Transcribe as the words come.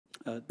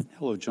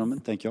Hello, gentlemen.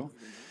 Thank you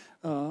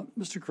all.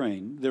 Mr.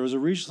 Crane, there was a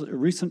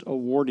recent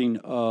awarding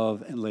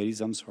of, and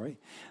ladies, I'm sorry,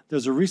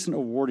 there's a recent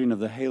awarding of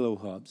the HALO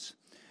hubs,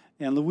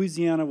 and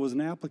Louisiana was an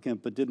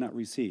applicant but did not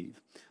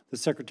receive. The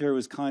secretary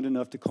was kind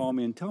enough to call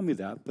me and tell me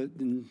that, but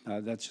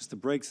that's just the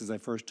breaks as I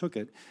first took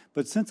it.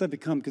 But since I've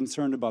become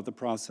concerned about the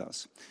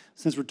process,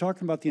 since we're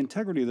talking about the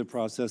integrity of the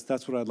process,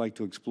 that's what I'd like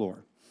to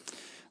explore.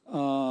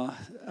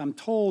 I'm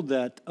told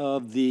that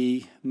of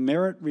the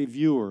merit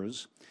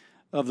reviewers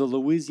of the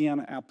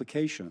Louisiana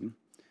application,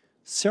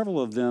 several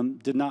of them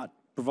did not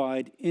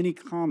provide any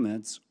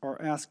comments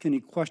or ask any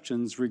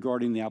questions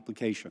regarding the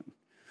application.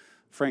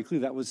 Frankly,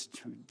 that was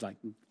like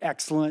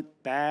excellent,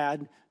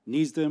 bad,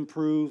 needs to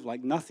improve,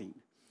 like nothing.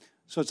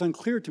 So it's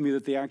unclear to me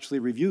that they actually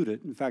reviewed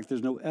it. In fact,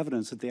 there's no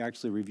evidence that they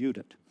actually reviewed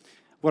it.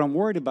 What I'm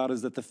worried about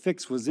is that the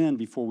fix was in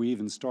before we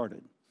even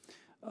started.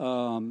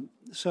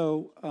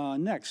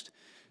 Next.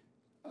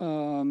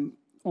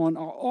 On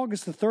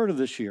August the 3rd of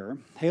this year,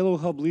 HALO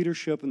Hub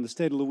leadership in the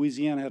state of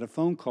Louisiana had a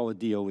phone call at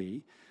DOE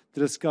to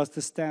discuss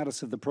the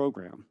status of the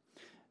program.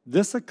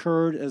 This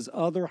occurred as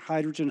other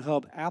hydrogen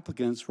hub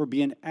applicants were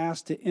being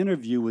asked to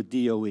interview with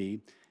DOE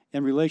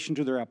in relation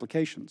to their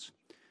applications.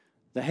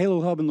 The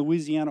HALO Hub in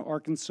Louisiana,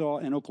 Arkansas,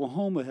 and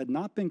Oklahoma had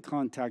not been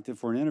contacted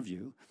for an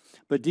interview,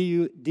 but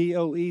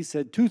DOE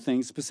said two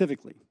things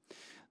specifically: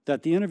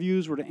 that the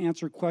interviews were to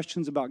answer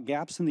questions about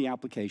gaps in the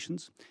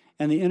applications,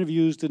 and the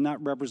interviews did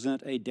not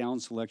represent a down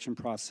selection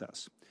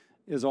process.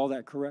 Is all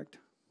that correct?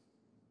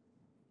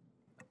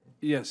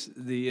 Yes,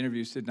 the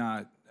interviews did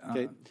not.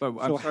 Okay. But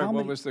I'm sorry,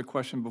 what was the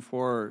question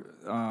before?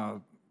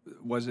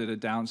 Was it a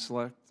down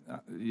select?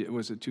 It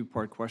was a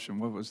two-part question.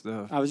 What was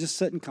the? I was just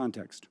setting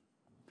context.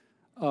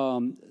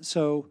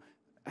 So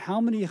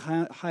how many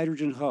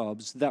hydrogen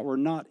hubs that were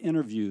not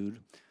interviewed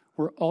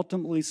were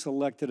ultimately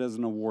selected as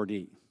an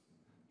awardee?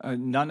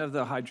 None of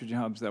the hydrogen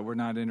hubs that were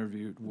not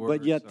interviewed were.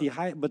 But yet,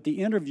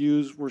 the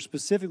interviews were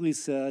specifically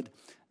said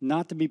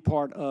not to be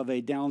part of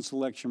a down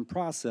selection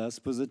process,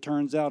 because it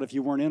turns out if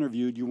you weren't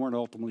interviewed, you weren't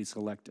ultimately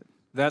selected.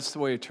 That's the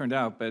way it turned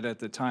out, but at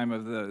the time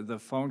of the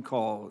phone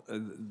call,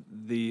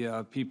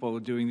 the people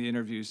doing the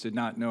interviews did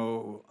not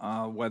know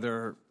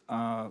whether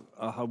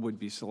a hub would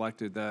be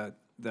selected that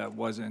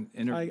wasn't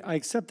interviewed. I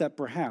accept that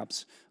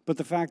perhaps, but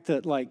the fact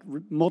that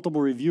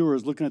multiple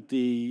reviewers looking at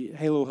the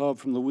HALO Hub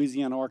from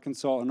Louisiana,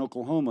 Arkansas, and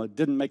Oklahoma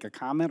didn't make a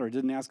comment or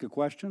didn't ask a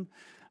question.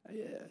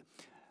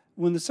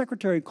 When the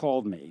secretary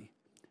called me,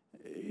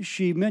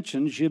 she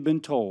mentioned she had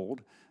been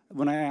told,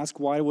 when I asked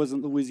why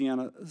wasn't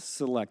Louisiana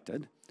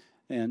selected,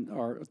 and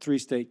our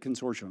three-state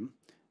consortium,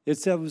 it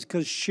said it was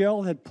because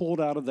Shell had pulled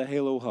out of the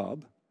HALO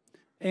Hub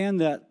and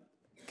that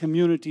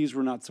communities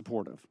were not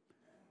supportive.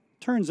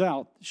 Turns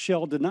out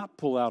Shell did not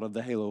pull out of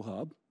the HALO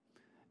Hub,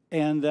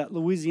 and that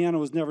Louisiana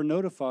was never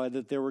notified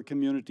that there were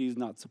communities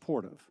not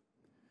supportive.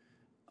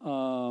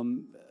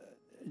 Do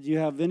you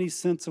have any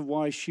sense of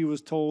why she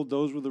was told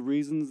those were the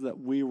reasons that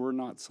we were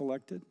not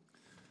selected?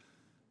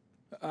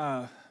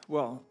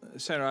 Well,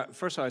 Senator,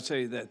 first of all, I'd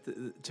say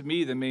that to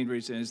me the main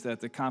reason is that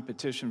the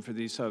competition for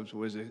these hubs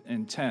was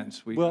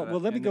intense. Well,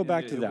 let me go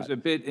back to that. It was a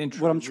bit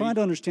what I'm trying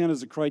to understand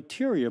is the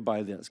criteria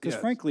by this, because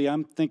yes. Frankly,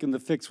 I'm thinking the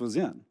fix was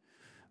in.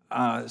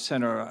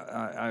 Senator,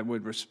 I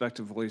would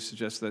respectively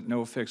suggest that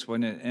no fix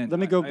went in. Let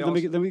me go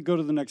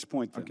to the next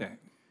point then. Okay.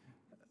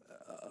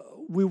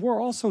 We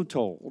were also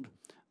told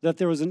that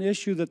there was an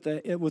issue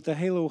that with the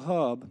HALO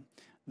Hub,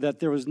 that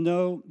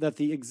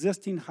the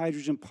existing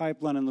hydrogen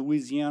pipeline in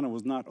Louisiana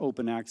was not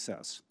open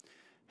access.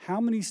 How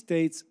many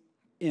states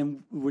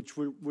in which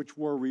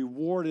were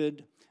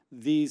rewarded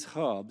these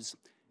hubs,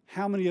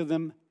 how many of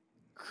them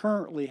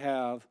currently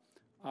have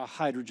a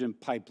hydrogen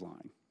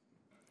pipeline?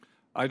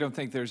 I don't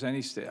think there's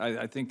any state.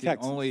 I think the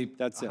Texas, only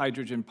that's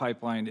hydrogen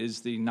pipeline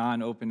is the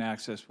non-open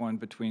access one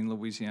between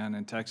Louisiana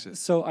and Texas.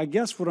 So I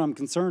guess what I'm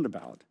concerned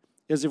about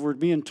is if we're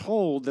being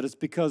told that it's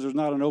because there's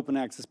not an open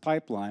access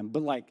pipeline,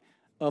 but like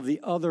of the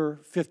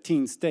other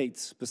 15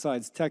 states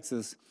besides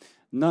Texas,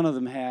 none of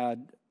them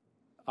had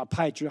a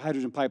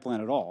hydrogen pipeline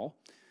at all,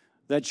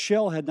 that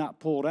Shell had not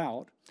pulled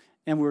out,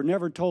 and we were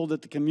never told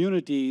that the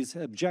communities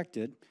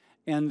objected,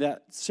 and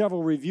that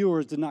several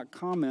reviewers did not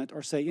comment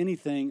or say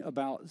anything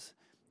about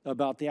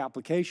the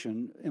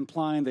application,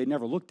 implying they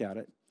never looked at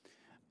it.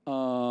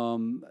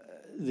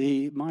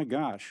 My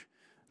gosh,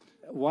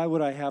 why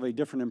would I have a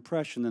different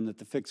impression than that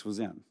the fix was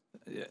in?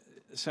 Yeah,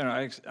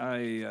 Senator,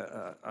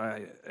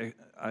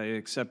 I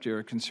accept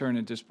your concern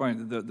at this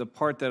point. The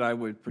part that I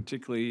would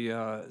particularly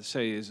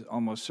say is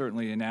almost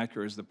certainly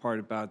inaccurate is the part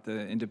about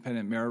the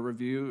independent merit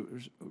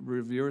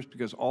reviewers,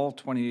 because all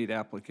 28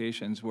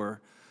 applications were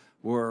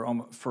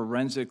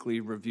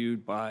forensically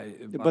reviewed by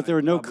but there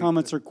are no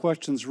comments or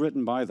questions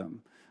written by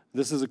them.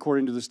 This is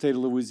according to the state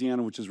of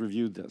Louisiana, which has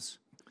reviewed this.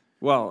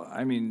 Well,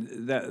 I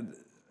mean,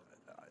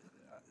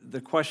 the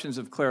questions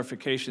of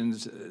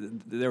clarifications,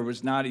 there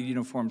was not a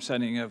uniform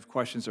setting of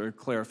questions or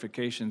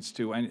clarifications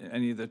to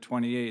any of the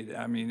 28.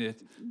 I mean,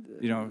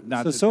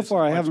 not so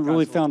far I haven't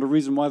really found a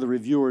reason why the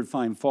reviewer would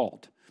find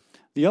fault.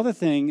 The other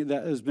thing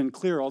that has been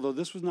clear, although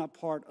this was not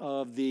part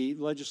of the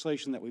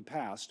legislation that we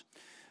passed,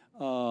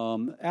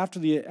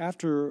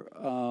 after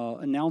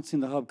announcing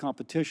the hub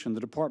competition, the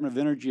Department of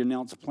Energy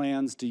announced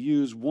plans to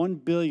use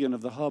 $1 billion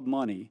of the hub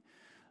money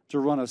to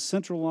run a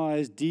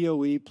centralized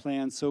DOE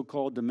planned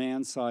so-called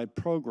demand-side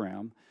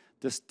program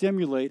to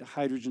stimulate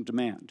hydrogen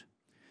demand.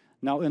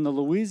 Now, in the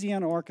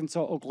Louisiana,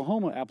 Arkansas,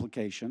 Oklahoma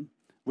application,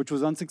 which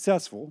was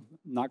unsuccessful,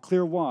 not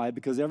clear why,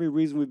 because every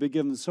reason we've been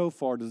given so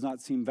far does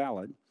not seem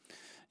valid,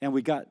 and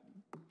we got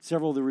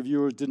several of the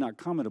reviewers did not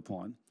comment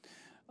upon,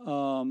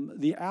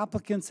 the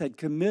applicants had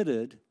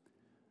committed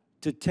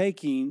to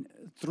taking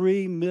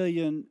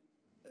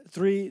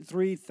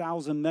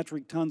 3,000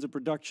 metric tons of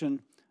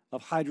production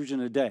of hydrogen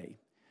a day,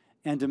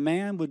 and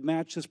demand would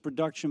match this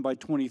production by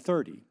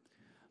 2030.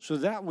 So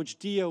that which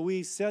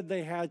DOE said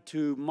they had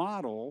to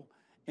model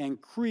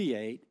and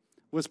create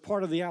was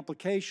part of the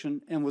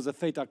application and was a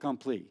fait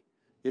accompli,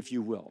 if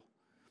you will.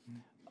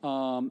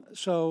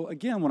 So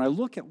again, when I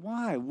look at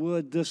why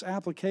would this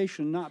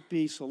application not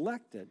be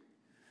selected,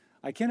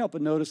 I can't help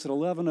but notice that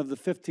 11 of the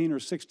 15 or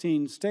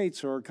 16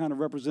 states are kind of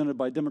represented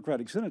by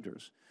Democratic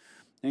senators,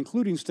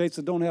 including states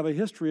that don't have a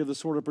history of the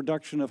sort of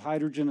production of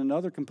hydrogen and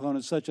other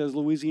components such as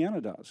Louisiana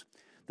does,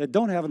 that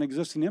don't have an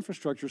existing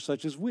infrastructure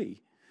such as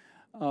we.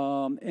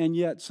 And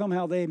yet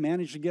somehow they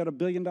managed to get a $1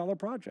 billion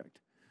project.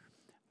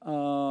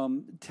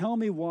 Tell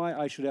me why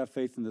I should have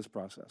faith in this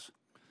process.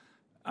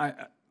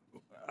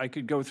 I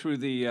could go through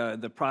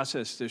the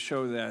process to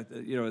show that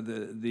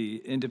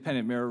the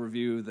independent merit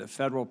review, the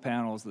federal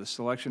panels, the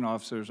selection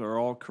officers are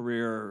all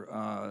career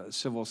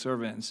civil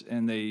servants,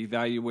 and they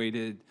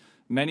evaluated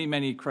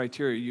many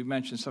criteria. You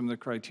mentioned some of the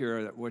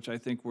criteria which I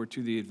think were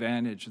to the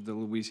advantage of the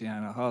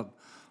Louisiana hub.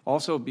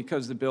 Also,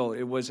 because the bill,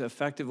 it was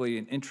effectively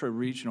an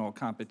intra-regional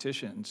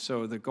competition,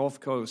 so the Gulf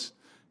Coast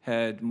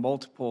had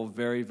multiple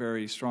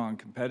very strong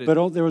competitors.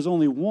 But there was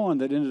only one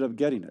that ended up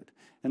getting it,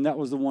 and that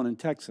was the one in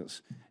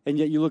Texas. And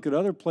yet you look at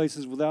other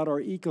places without our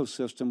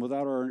ecosystem,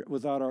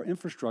 without our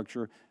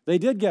infrastructure, they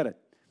did get it.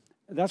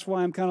 That's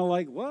why I'm kind of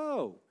like,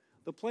 whoa,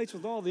 the place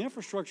with all the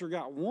infrastructure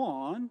got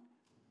one,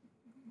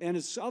 and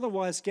it's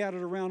otherwise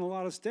scattered around a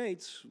lot of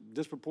states,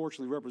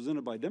 disproportionately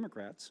represented by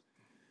Democrats.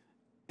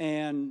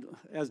 And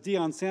as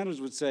Deion Sanders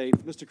would say,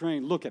 Mr.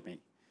 Crane, look at me.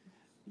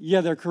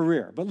 Yeah, they're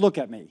career, but look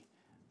at me.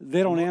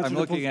 They don't answer. I'm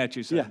looking at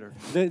you, Senator.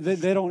 Yeah,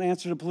 they don't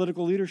answer to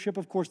political leadership.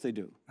 Of course they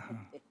do.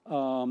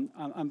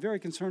 I'm very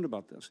concerned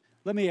about this.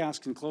 Let me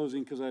ask in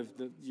closing, because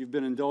you've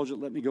been indulgent.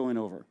 Let me go in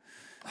over.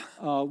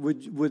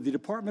 Would the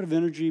Department of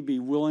Energy be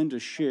willing to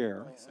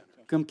share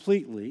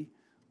completely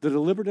the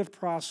deliberative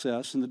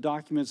process and the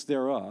documents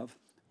thereof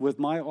with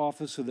my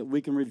office so that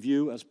we can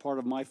review as part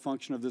of my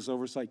function of this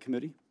oversight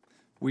committee?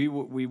 We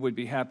would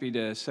be happy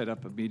to set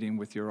up a meeting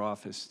with your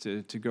office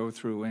to go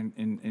through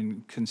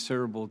in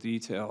considerable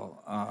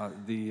detail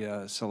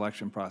the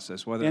selection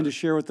process. And to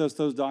share with us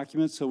those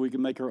documents so we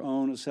can make our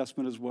own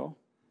assessment as well?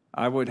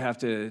 I would have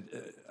to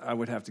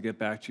get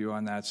back to you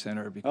on that,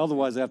 Senator.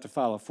 Otherwise, I have to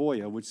file a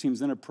FOIA, which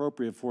seems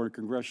inappropriate for a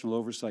congressional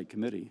oversight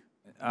committee.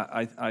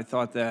 I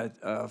thought that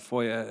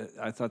FOIA,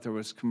 I thought there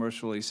was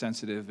commercially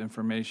sensitive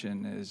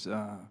information.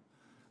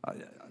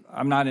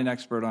 I'm not an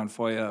expert on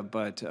FOIA,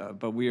 but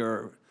we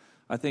are.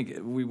 I think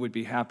we would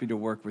be happy to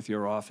work with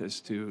your office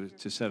to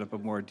set up a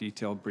more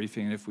detailed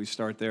briefing. And if we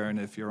start there, and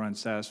if you're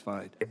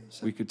unsatisfied,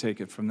 we could take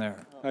it from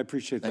there. I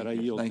appreciate that. I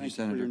yield. Thank you,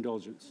 Senator. For your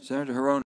indulgence. Senator Hiron.